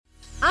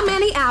I'm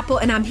Annie Apple,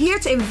 and I'm here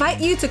to invite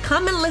you to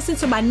come and listen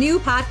to my new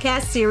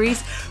podcast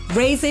series,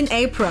 Raising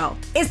a Pro.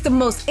 It's the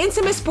most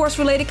intimate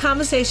sports-related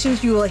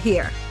conversations you will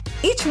hear.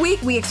 Each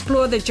week, we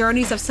explore the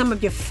journeys of some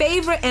of your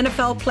favorite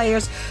NFL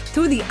players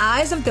through the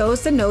eyes of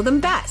those that know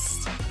them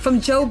best. From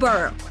Joe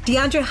Burrow,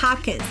 DeAndre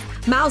Hopkins,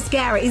 Myles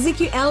Garrett,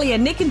 Ezekiel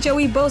Elliott, Nick and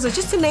Joey Bosa,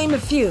 just to name a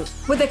few.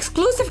 With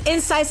exclusive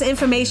insights and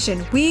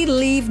information, we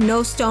leave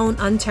no stone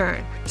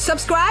unturned.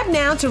 Subscribe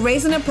now to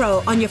Raising a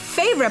Pro on your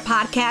favorite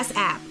podcast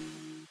app.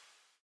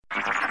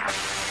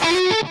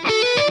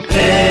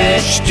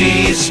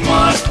 HT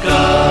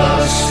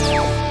Smartcast.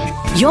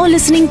 You're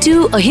listening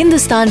to a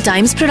Hindustan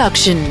Times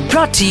production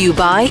brought to you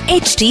by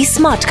HT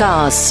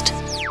Smartcast.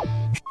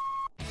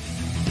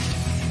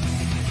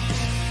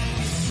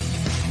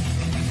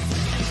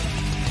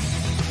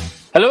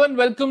 Hello and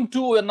welcome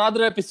to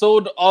another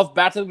episode of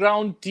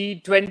Battleground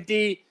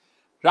T20.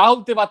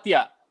 Rahul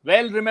Tewatia.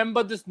 Well,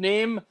 remember this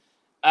name,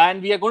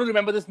 and we are going to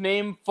remember this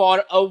name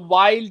for a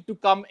while to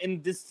come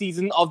in this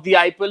season of the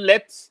IPL.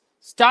 Let's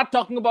start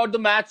talking about the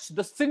match,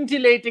 the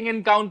scintillating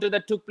encounter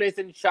that took place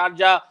in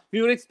Sharjah.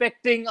 We were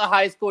expecting a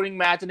high-scoring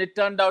match, and it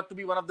turned out to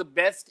be one of the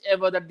best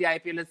ever that the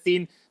IPL has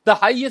seen. The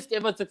highest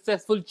ever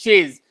successful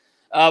chase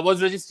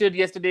was registered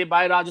yesterday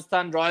by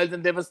Rajasthan Royals,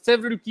 and there were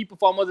several key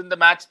performers in the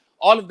match,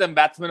 all of them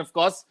batsmen, of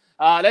course.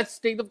 Let's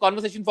take the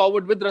conversation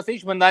forward with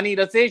Rasesh Mandani.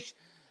 Rasesh,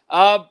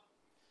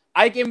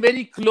 I came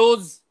very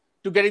close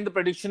to getting the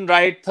prediction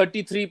right,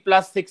 33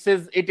 plus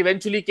sixes. It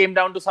eventually came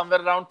down to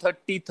somewhere around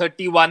 30,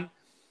 31.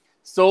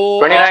 So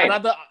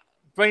 29.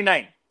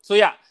 29. So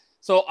yeah,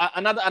 so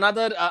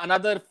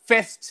another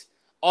fest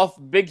of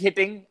big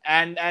hitting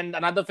and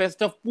another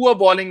fest of poor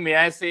bowling, may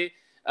I say.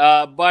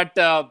 But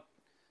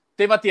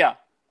Tewatia,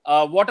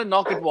 what a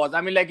knock it was.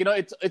 I mean,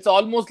 it's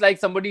almost like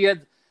somebody has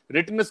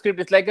written a script.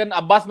 It's like an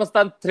Abbas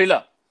Mastan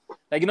thriller.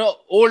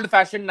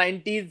 Old-fashioned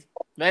 90s,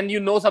 when you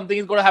know something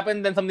is going to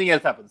happen, then something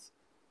else happens.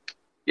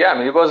 Yeah, I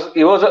mean, it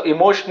was an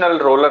emotional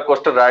roller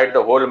coaster ride,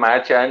 the whole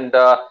match, and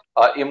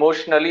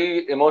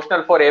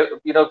emotional for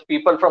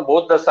people from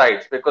both the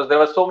sides, because there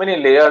were so many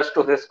layers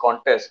to this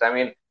contest. I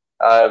mean,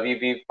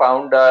 we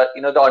found the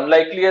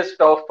unlikeliest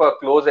of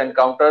close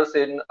encounters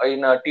in a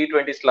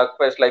T20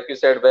 slugfest, like you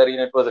said, where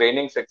it was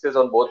raining sixes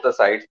on both the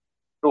sides.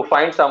 To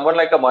find someone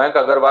like a Mayank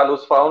Agarwal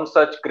who's found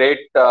such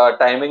great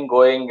timing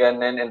going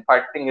and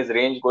impacting his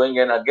range going,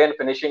 and again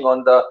finishing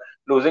on the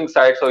losing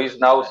side. So he's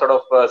now sort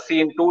of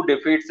seen 2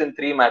 defeats in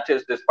 3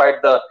 matches,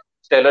 despite the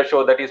stellar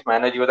show that he's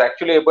managed. He was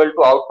actually able to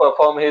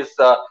outperform his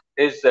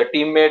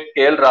teammate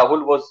KL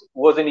Rahul,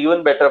 was in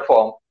even better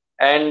form.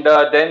 And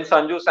then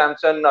Sanju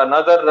Samson,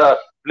 another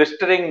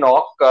blistering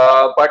knock,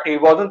 but he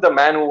wasn't the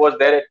man who was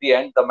there at the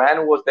end. The man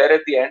who was there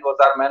at the end was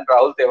our man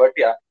Rahul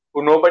Tewatia,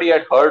 who nobody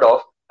had heard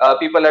of.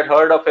 People had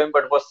heard of him,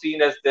 but was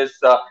seen as this,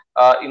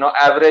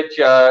 average,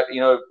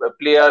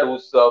 player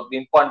who's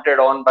been punted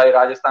on by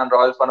Rajasthan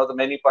Royals, one of the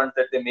many punts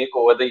that they make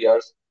over the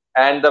years.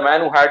 And the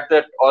man who had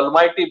that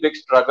almighty big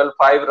struggle,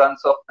 5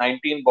 runs of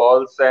 19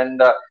 balls, and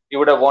he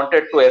would have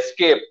wanted to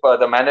escape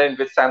the manner in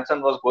which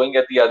Samson was going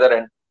at the other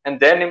end.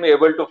 And then him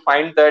able to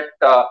find that,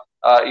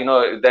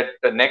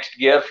 that next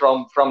gear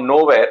from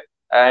nowhere,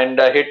 and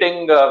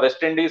hitting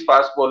West Indies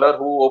fast bowler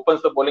who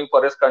opens the bowling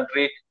for his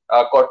country,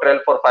 Cottrell,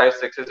 for 5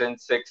 sixes in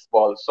 6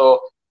 balls. So,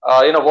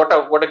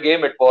 what a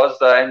game it was.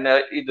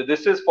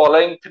 This is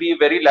following 3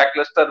 very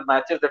lackluster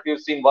matches that we've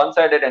seen,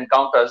 one-sided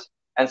encounters,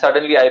 and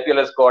suddenly IPL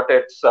has got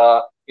its,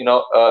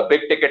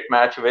 big ticket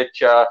match,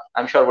 which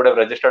I'm sure would have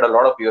registered a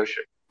lot of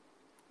viewership.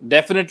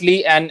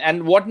 Definitely,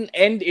 and what an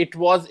end it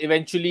was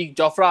eventually.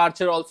 Jofra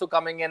Archer also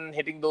coming in,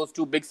 hitting those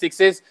 2 big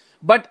sixes.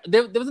 But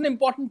there was an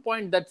important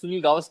point that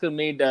Sunil Gavaskar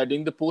made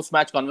during the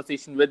post-match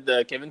conversation with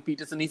Kevin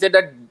Peterson. He said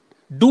that,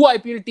 do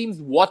IPL teams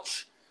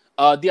watch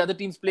the other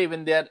teams play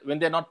when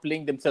they're not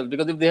playing themselves?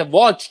 Because if they had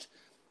watched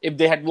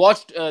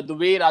the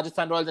way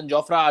Rajasthan Royals and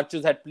Jofra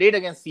Archers had played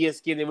against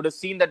CSK, they would have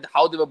seen that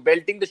how they were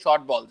belting the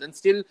short balls. And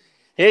still,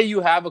 here you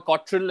have a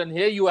Cottrell, and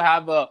here you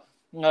have a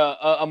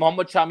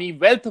Mohammad Shami,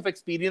 wealth of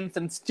experience,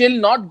 and still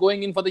not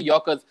going in for the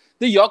Yorkers.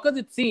 The Yorkers,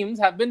 it seems,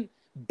 have been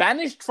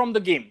banished from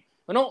the game.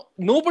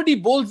 Nobody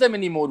bowls them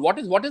anymore. What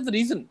is the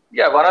reason?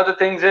 Yeah, one of the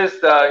things is,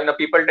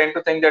 people tend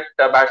to think that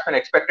batsmen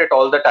expect it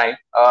all the time.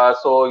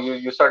 So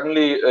you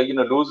suddenly,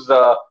 lose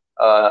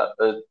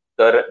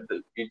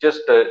you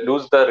just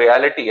lose the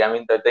reality. I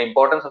mean, the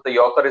importance of the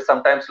Yorker is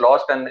sometimes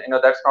lost, and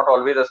that's not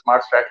always a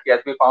smart strategy,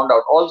 as we found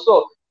out.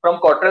 Also, from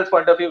Cottrell's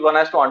point of view, one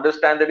has to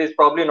understand that he's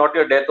probably not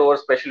your death over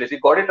specialist. He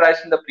got it right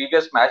in the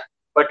previous match,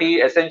 but he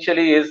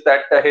essentially is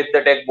that hit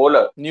the deck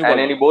bowler, and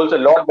he bowls a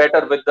lot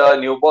better with the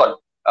new ball.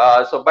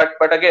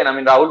 But again, I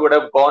mean, Rahul would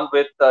have gone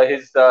with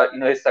his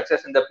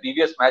success in the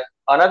previous match.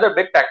 Another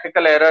big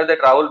tactical error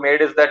that Rahul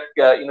made is that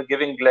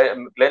giving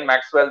Glenn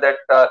Maxwell that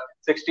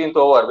 16th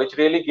over, which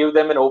really gave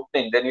them an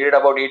opening. They needed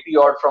about 80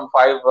 odd from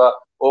 5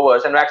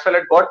 overs, and Maxwell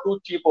had got 2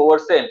 cheap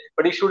overs in,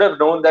 but he should have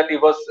known that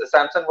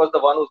Samson was the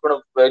one who's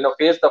going to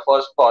face the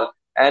first ball,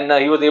 and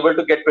he was able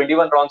to get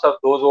 21 rounds of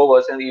those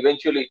overs, and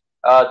eventually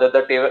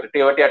the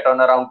Tewatia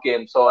turnaround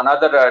came. So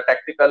another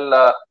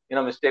tactical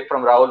mistake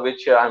from Rahul,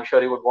 which I'm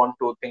sure he would want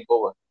to think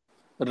over.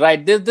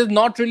 Right. There's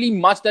not really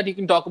much that you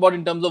can talk about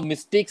in terms of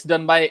mistakes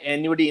done by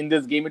anybody in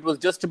this game. It was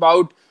just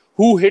about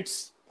who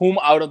hits whom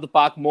out of the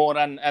park more,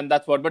 and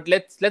that's what. But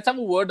let's have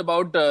a word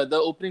about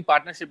the opening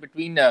partnership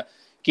between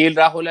KL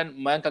Rahul and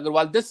Mayank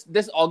Agarwal.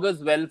 This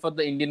augurs well for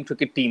the Indian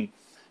cricket team.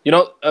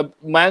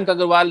 Mayank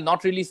Agarwal,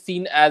 not really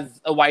seen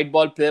as a white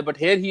ball player, but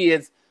here he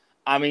is.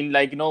 I mean,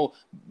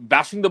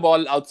 bashing the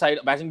ball outside,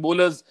 bashing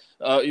bowlers,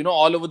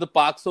 all over the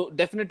park. So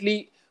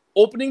definitely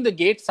opening the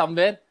gate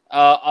somewhere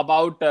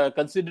about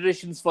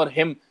considerations for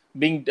him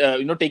being,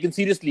 taken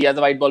seriously as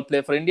a white ball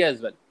player for India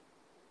as well.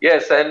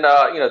 Yes, and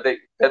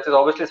that is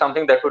obviously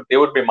something that they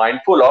would be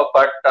mindful of.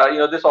 But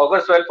this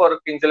augurs well for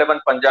Kings 11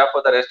 Punjab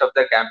for the rest of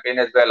their campaign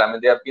as well. I mean,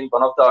 they have been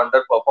one of the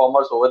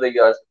underperformers over the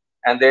years,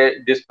 and they,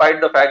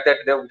 despite the fact that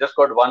they've just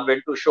got one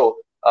win to show,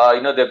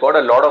 they've got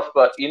a lot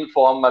of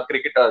in-form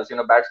cricketers,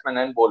 batsmen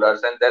and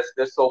bowlers, and there's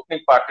this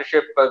opening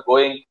partnership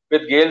going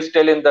with Gale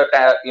still in the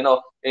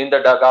in the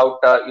dugout,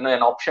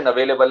 an option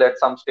available at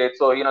some stage.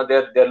 So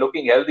they're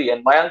looking healthy,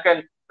 and Mayank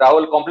and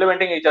Rahul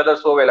complementing each other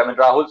so well. I mean,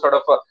 Rahul sort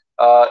of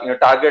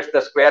targets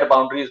the square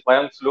boundaries.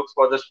 Mayank looks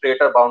for the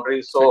straighter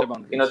boundaries. So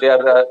they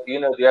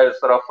are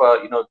sort of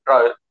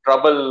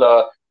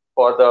trouble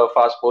for the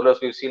fast bowlers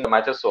we've seen in the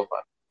matches so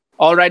far.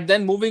 All right,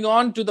 then moving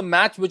on to the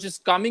match which is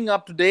coming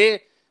up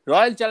today.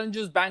 Royal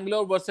Challengers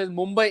Bangalore versus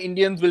Mumbai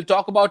Indians. We'll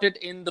talk about it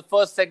in the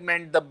first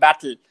segment, the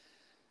battle.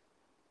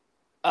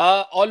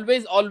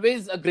 Always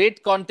a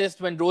great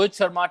contest when Rohit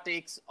Sharma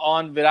takes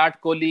on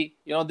Virat Kohli.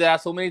 There are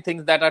so many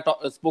things that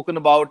are spoken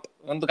about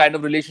on the kind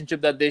of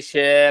relationship that they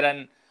share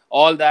and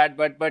all that.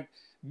 But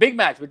big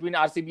match between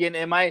RCB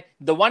and MI.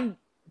 The one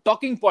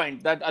talking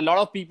point that a lot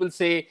of people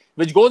say,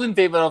 which goes in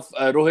favor of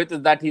Rohit,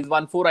 is that he's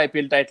won 4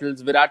 IPL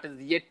titles. Virat is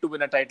yet to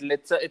win a title.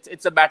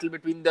 It's a battle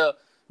between the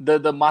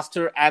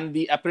master and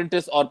the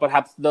apprentice, or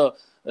perhaps the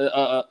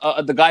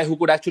guy who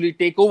could actually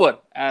take over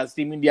as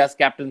Team India's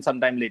captain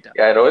sometime later.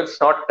 Yeah, Rohit's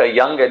not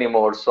young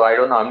anymore, so I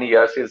don't know how many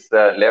years is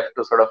left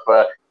to sort of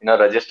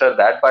register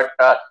that. But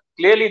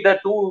clearly, the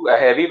two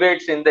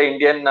heavyweights in the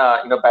Indian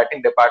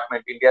batting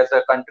department. India is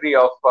a country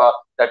of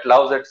that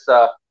loves its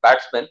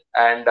batsmen,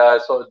 and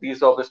so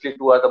these obviously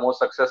two are the most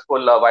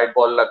successful white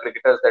ball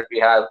cricketers that we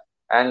have.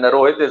 And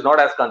Rohit is not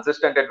as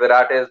consistent as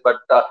Virat is, but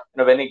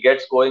when he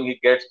gets going, he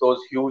gets those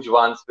huge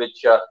ones,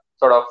 which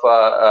sort of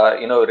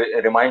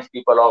reminds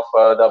people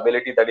of the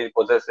ability that he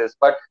possesses.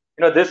 But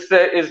this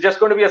is just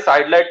going to be a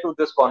sidelight to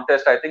this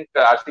contest. I think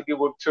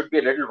RCB should be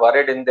a little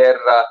worried in their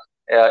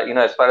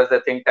as far as the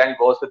think tank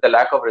goes, with the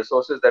lack of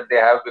resources that they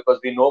have, because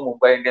we know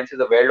Mumbai Indians is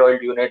a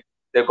well-oiled unit.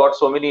 They've got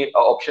so many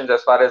options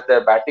as far as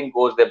their batting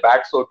goes. They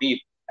bat so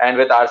deep. And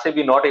with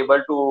RCB not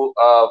able to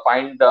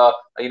find the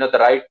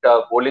right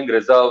bowling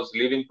reserves,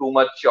 leaving too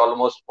much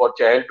almost for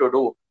Chahal to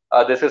do,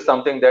 this is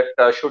something that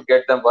should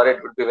get them worried.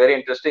 It would be very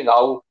interesting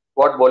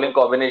what bowling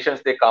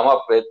combinations they come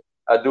up with.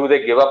 Do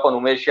they give up on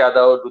Umesh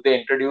Yadav? Do they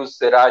introduce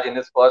Siraj in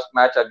his first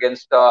match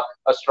against a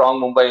strong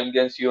Mumbai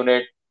Indians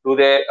unit?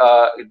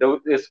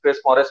 Is Chris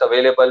Morris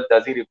available?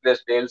 Does he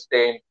replace Dale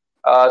Steyn?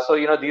 So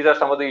these are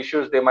some of the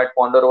issues they might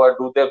ponder over.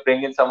 Do they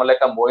bring in someone like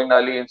a Moeen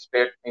Ali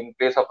in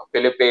place of a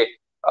Philippe?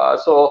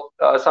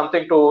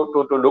 Something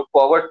to look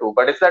forward to.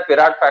 But it's that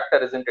Virat factor,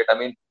 isn't it? I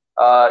mean,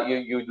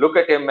 you look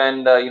at him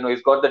and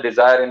he's got the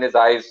desire in his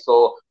eyes,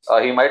 so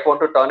he might want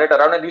to turn it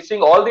around. And we're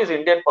seeing all these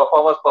Indian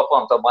performers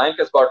perform. So Mayank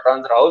has got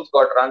runs, Rahul's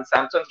got runs,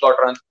 Samson's got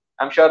runs.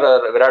 I'm sure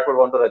Virat would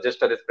want to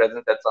register his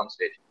presence at some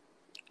stage.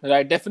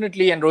 Right,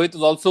 definitely. And Rohit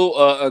has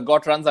also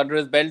got runs under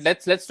his belt.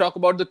 Let's talk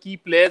about the key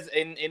players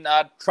in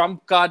our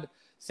trump card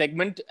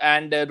segment.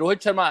 And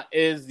Rohit Sharma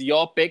is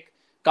your pick,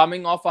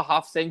 coming off a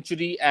half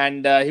century,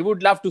 and he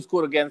would love to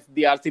score against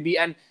the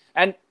RCB.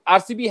 And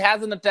RCB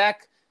has an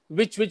attack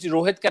which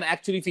Rohit can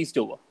actually feast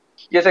over.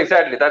 Yes,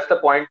 exactly. That's the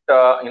point.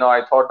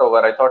 I thought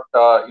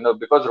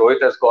because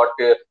Rohit has got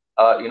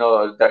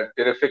that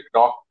terrific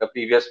knock the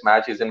previous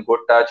match. He's in good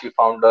touch. He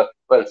found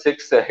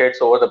 6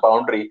 hits over the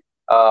boundary.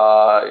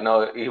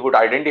 He would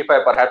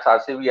identify perhaps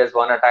RCB as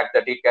one attack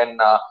that he can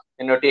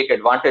take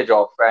advantage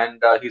of,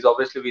 and he's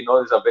obviously, we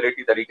know his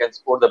ability that he can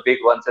score the big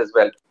ones as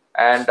well.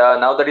 And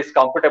now that he's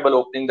comfortable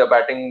opening the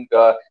batting,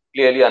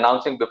 clearly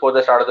announcing before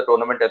the start of the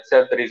tournament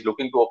itself that he's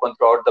looking to open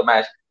throughout the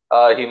match,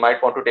 he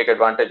might want to take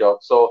advantage of.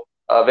 So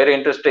very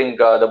interesting,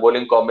 the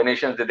bowling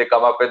combinations that they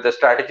come up with, the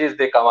strategies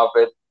they come up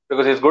with,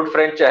 because his good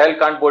friend Chahal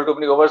can't bowl too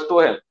many overs to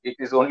him.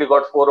 He's only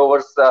got 4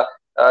 overs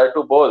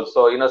to bowl.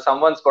 So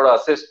someone's got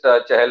to assist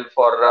Chahal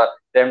for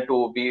them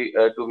to be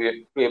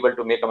able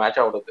to make a match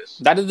out of this.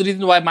 That is the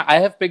reason why I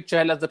have picked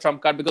Chahal as the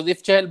trump card, because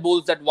if Chahal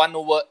bowls that 1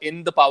 over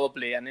in the power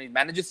play and he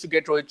manages to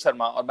get Rohit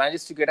Sharma or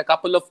manages to get a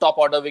couple of top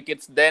order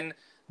wickets, then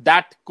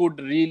that could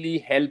really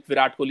help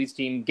Virat Kohli's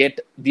team get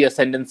the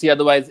ascendancy.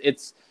 Otherwise,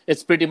 it's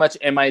pretty much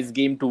MI's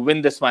game to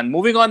win this one.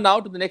 Moving on now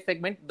to the next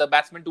segment, the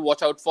batsman to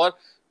watch out for,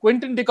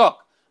 Quinton de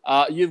Kock.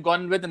 you've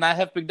gone with, and I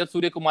have picked up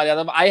Surya Kumar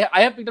Yadav.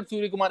 I have picked up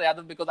Surya Kumar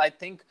Yadav because I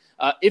think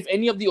if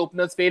any of the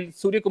openers fail,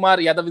 Surya Kumar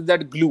Yadav is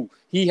that glue.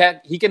 He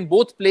can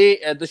both play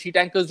the sheet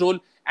anchor's role,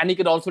 and he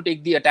can also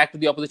take the attack to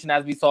the opposition,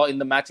 as we saw in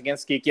the match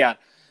against KKR.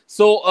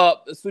 So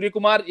Surya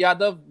Kumar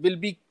Yadav will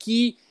be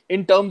key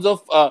in terms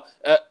of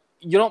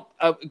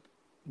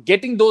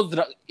getting those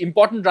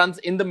important runs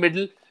in the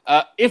middle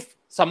if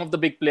some of the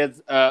big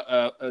players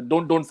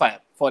don't fire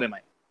for MI.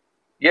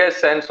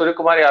 Yes, and Surya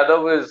Kumar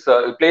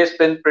Yadav plays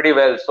spin pretty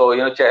well. So,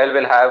 Chahal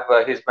will have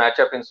his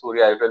matchup in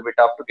Surya. It will be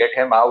tough to get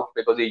him out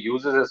because he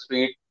uses his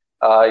feet.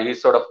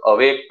 He's sort of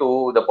awake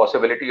to the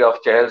possibility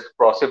of Chahal's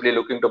possibly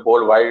looking to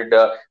bowl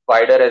wider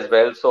as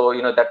well. So,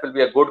 that will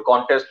be a good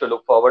contest to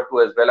look forward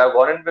to as well. I've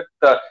gone in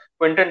with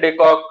Quinton de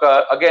Kock,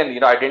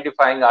 again,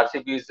 identifying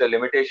RCB's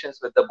limitations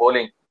with the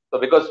bowling. So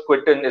because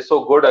Quinton is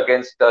so good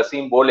against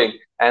seam bowling,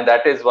 and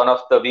that is one of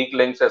the weak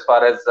links as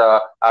far as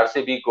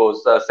RCB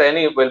goes.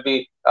 Saini will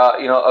be,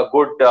 a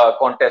good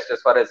contest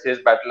as far as his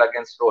battle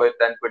against Rohit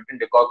and Quinton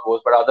de Kock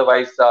goes. But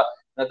otherwise,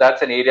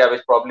 that's an area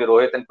which probably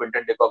Rohit and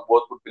Quinton de Kock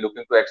both would be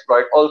looking to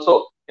exploit.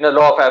 Also,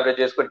 law of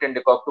averages, Quinton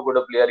de Kock, too good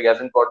a player. He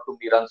hasn't got too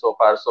many runs so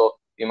far, so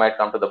he might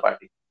come to the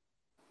party.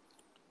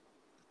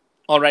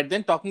 All right,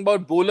 then talking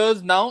about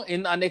bowlers now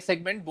in our next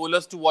segment,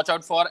 bowlers to watch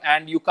out for,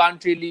 and you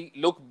can't really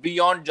look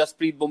beyond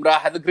Jasprit Bumrah.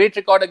 Has a great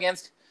record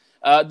against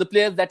the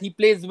players that he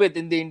plays with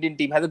in the Indian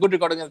team. Has a good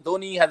record against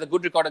Dhoni, has a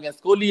good record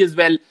against Kohli as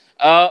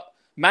well.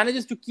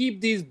 Manages to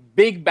keep these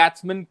big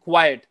batsmen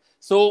quiet.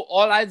 So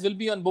all eyes will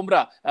be on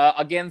Bumrah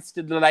against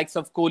the likes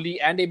of Kohli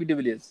and AB de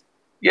Villiers.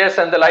 Yes,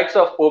 and the likes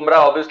of Bumrah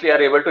obviously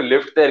are able to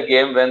lift their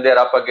game when they're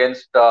up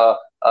against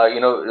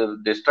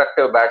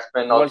destructive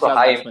batsmen, also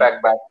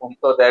high-impact batsmen.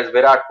 So there's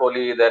Virat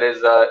Kohli, there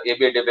is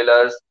AB de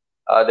Villiers,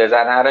 there's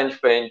an Aaron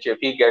Finch if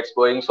he gets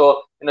going.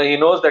 So, he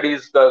knows that he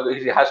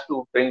has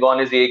to bring on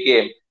his A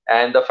game.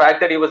 And the fact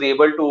that he was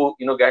able to,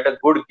 get a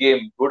good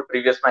game, good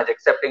previous match,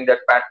 accepting that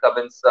Pat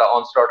Cummins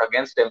onslaught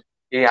against him,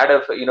 he had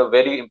a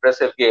very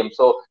impressive game.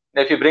 So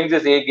if he brings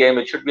his A game,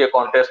 it should be a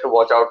contest to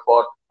watch out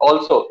for.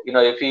 Also,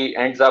 if he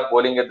ends up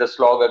bowling at the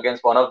slog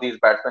against one of these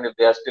batsmen, if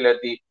they are still at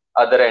the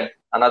other end,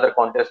 another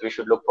contest we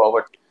should look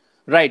forward to.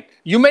 Right.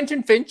 You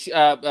mentioned Finch.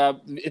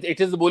 It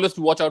is the bowlers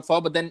to watch out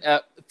for, but then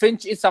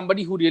Finch is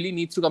somebody who really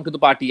needs to come to the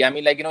party. I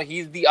mean,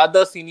 he's the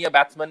other senior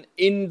batsman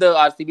in the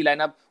RCB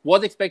lineup,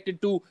 was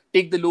expected to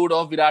take the load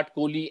of Virat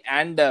Kohli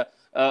and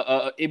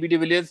AB de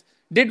Villiers.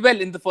 Did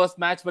well in the first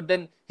match, but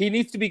then he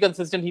needs to be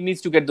consistent. He needs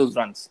to get those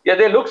runs. Yeah,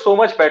 they look so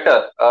much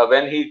better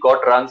when he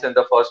got runs in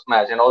the first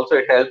match. And also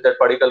it helped that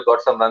Padikkal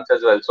got some runs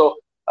as well. So,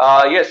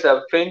 yes,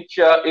 Finch,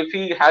 if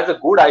he has a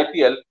good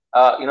IPL,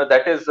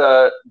 that is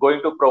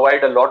going to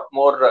provide a lot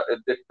more,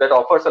 that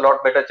offers a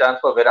lot better chance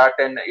for Virat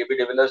and AB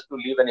de Villiers to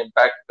leave an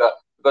impact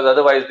because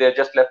otherwise they're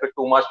just left with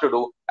too much to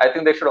do. I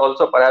think they should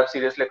also perhaps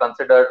seriously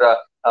consider,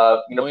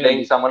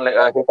 playing someone like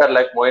a hitter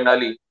like Moeen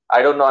Ali.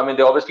 I don't know. I mean,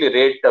 they obviously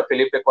rate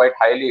Philippe quite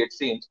highly, it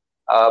seems.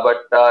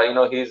 But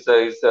he's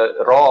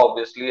raw,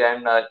 obviously,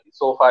 and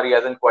so far he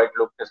hasn't quite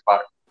looked his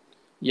part.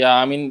 Yeah,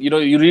 I mean,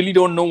 you really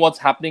don't know what's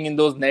happening in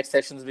those net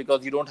sessions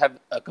because you don't have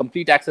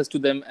complete access to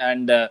them.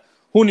 And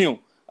who knew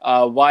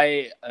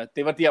why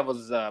Tewatia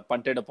was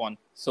punted upon?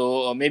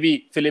 So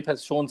maybe Philippe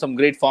has shown some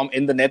great form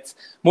in the nets.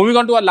 Moving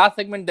on to our last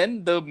segment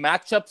then, the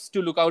matchups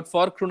to look out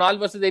for. Krunal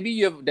versus AB,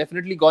 you have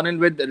definitely gone in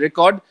with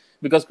record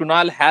because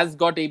Krunal has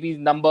got AB's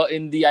number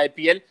in the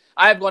IPL.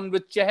 I have gone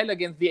with Chahal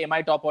against the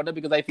MI top order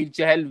because I feel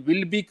Chahal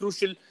will be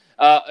crucial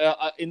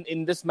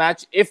in this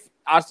match. If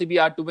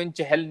RCB are to win,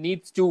 Chahal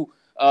needs to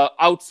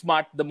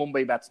outsmart the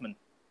Mumbai batsmen.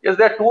 Yes,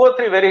 there are 2 or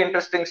 3 very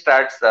interesting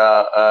stats,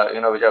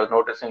 which I was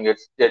noticing.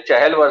 It's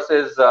Chahal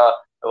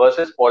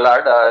versus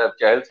Pollard.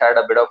 Chahal's had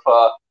a bit of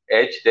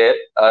edge there.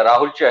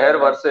 Rahul Chahar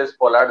versus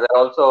Pollard. There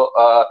are also,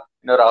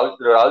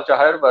 Rahul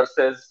Chahar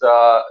versus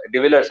de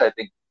Villiers, I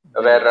think,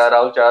 where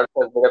Rahul Chahar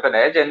has a bit of an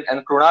edge.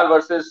 And Krunal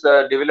versus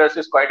de Villiers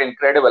is quite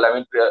incredible. I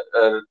mean,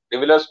 de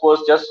Villiers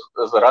scores just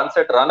runs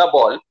at run a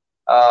ball.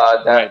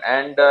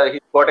 And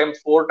he's got him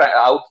 4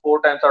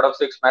 times out of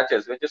 6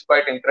 matches, which is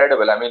quite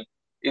incredible. I mean,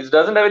 he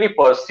doesn't have any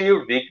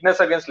perceived weakness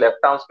against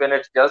left-arm spin.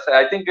 It's just,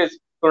 I think,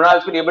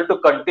 Krunal's been able to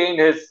contain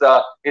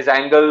his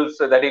angles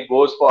that he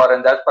goes for,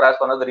 and that's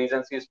perhaps one of the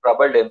reasons he's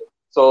troubled him.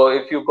 So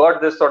if you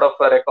got this sort of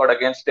a record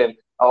against him,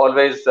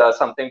 always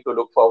something to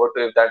look forward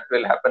to if that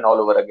will happen all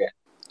over again.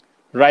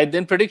 Right,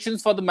 then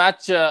predictions for the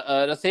match,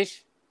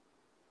 Rasesh?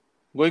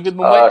 Going with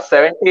Mumbai?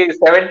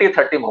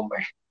 70-30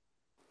 Mumbai.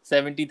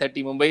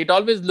 70-30 Mumbai. It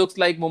always looks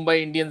like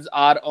Mumbai Indians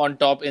are on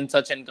top in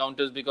such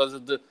encounters because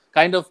of the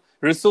kind of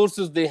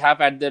resources they have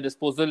at their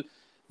disposal.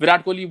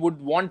 Virat Kohli would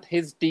want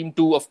his team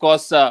to, of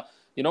course,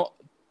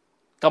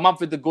 come up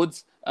with the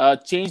goods,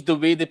 change the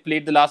way they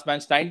played the last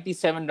match,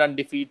 97-run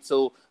defeat.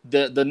 So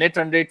the net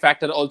run rate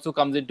factor also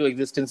comes into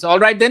existence. All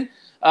right, then.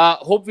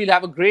 Hope we'll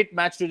have a great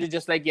match today,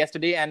 just like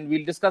yesterday. And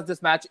we'll discuss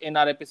this match in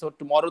our episode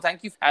tomorrow.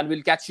 Thank you. And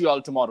we'll catch you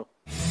all tomorrow.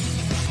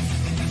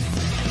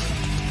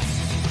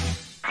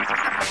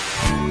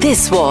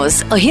 This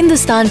was a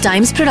Hindustan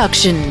Times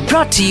production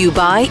brought to you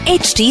by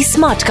HT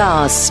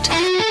Smartcast.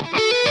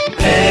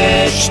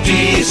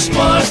 HT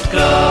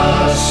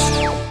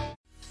Smartcast.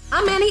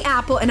 I'm Annie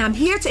Apple, and I'm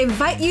here to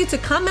invite you to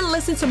come and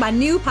listen to my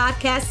new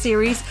podcast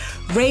series,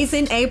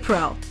 Raising a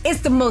Pro. It's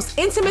the most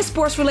intimate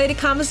sports-related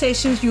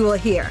conversations you will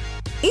hear.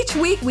 Each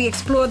week, we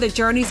explore the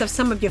journeys of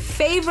some of your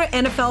favorite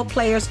NFL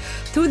players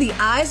through the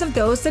eyes of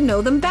those that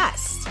know them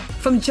best.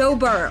 From Joe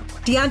Burrow,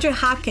 DeAndre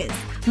Hopkins,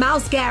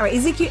 Myles Garrett,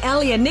 Ezekiel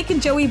Elliott, Nick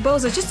and Joey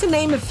Bosa, just to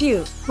name a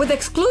few. With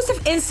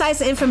exclusive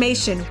insights and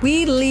information,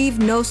 we leave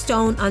no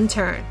stone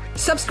unturned.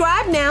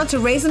 Subscribe now to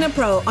Raising a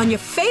Pro on your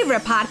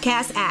favorite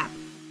podcast app.